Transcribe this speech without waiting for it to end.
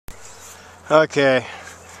Okay,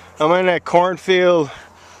 I'm in that cornfield.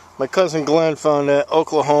 My cousin Glenn found that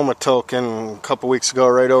Oklahoma token a couple weeks ago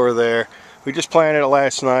right over there. We just planted it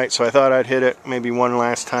last night, so I thought I'd hit it maybe one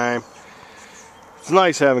last time. It's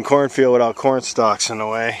nice having cornfield without corn stalks in the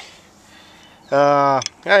way. I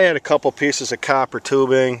had a couple pieces of copper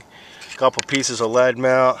tubing, a couple pieces of lead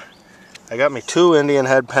melt. I got me 2 Indian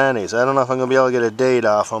head pennies. I don't know if I'm going to be able to get a date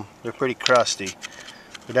off them. They're pretty crusty.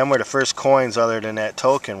 But them were the first coins other than that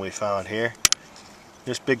token we found here.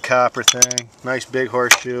 This big copper thing, nice big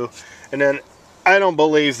horseshoe. And then, I don't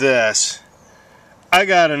believe this, I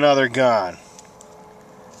got another gun.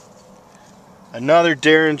 Another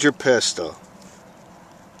Derringer pistol.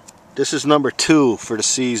 This is number 2 for the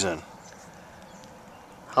season.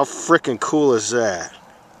 How freaking cool is that?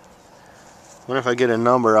 Wonder if I get a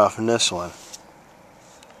number off in this one.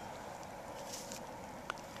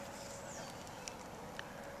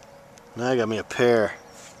 Now I got me a pair.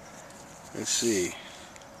 Let's see.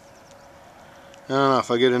 I don't know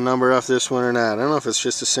if I get a number off this one or not. I don't know if it's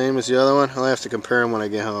just the same as the other one. I'll have to compare them when I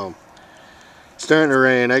get home. It's starting to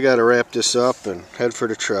rain. I gotta wrap this up and head for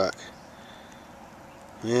the truck.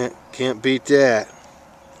 Yeah, can't beat that.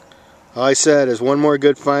 All I said is one more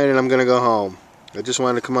good find and I'm gonna go home. I just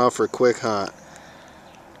wanted to come out for a quick hunt.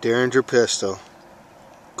 Derringer pistol.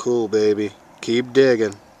 Cool, baby. Keep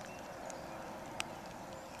digging.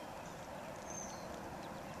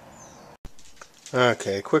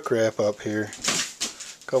 Okay, quick wrap up here.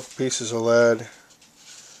 Couple pieces of lead.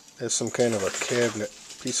 There's some kind of a cabinet,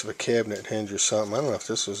 piece of a cabinet hinge or something. I don't know if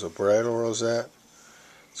this was a bridle rosette.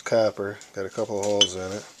 It's copper. Got a couple of holes in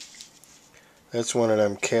it. That's one of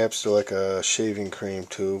them caps to like a shaving cream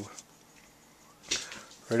tube.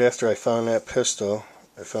 Right after I found that pistol,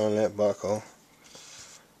 I found that buckle.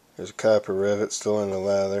 There's a copper rivet still in the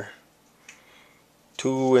leather.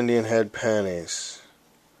 2 Indian head pennies.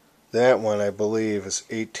 That one, I believe, is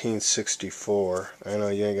 1864. I know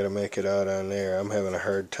you ain't going to make it out on there. I'm having a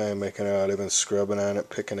hard time making it out. I've been scrubbing on it,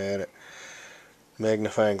 picking at it.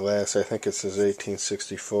 Magnifying glass, I think it says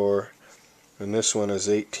 1864. And this one is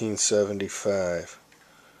 1875.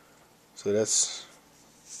 So that's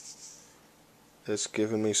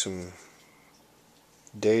giving me some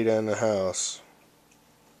date on the house.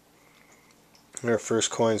 Our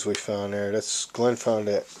first coins we found there. That's Glenn found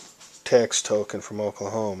that tax token from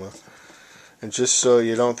Oklahoma. And just so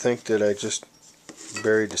you don't think that I just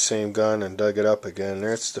buried the same gun and dug it up again,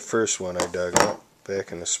 that's the first one I dug up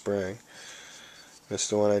back in the spring. That's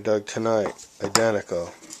the one I dug tonight.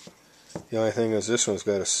 Identical. The only thing is this one's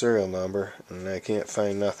got a serial number and I can't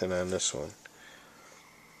find nothing on this one.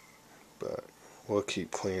 But we'll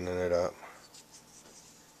keep cleaning it up.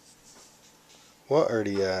 What are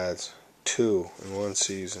the odds? 2 in one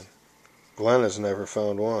season. Glenn has never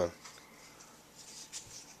found one.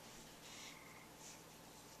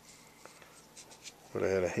 But I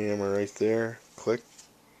had a hammer right there. Click,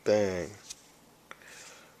 bang.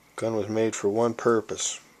 Gun was made for one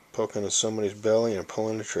purpose: poking at somebody's belly and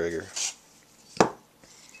pulling the trigger.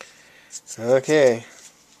 Okay.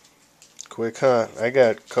 Quick hunt. I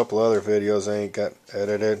got a couple other videos I ain't got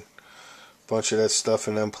edited. Bunch of that stuff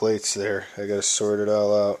in them plates there. I gotta sort it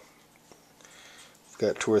all out. I've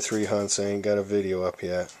got 2 or 3 hunts I ain't got a video up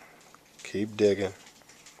yet. Keep digging.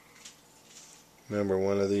 Remember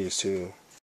one of these too.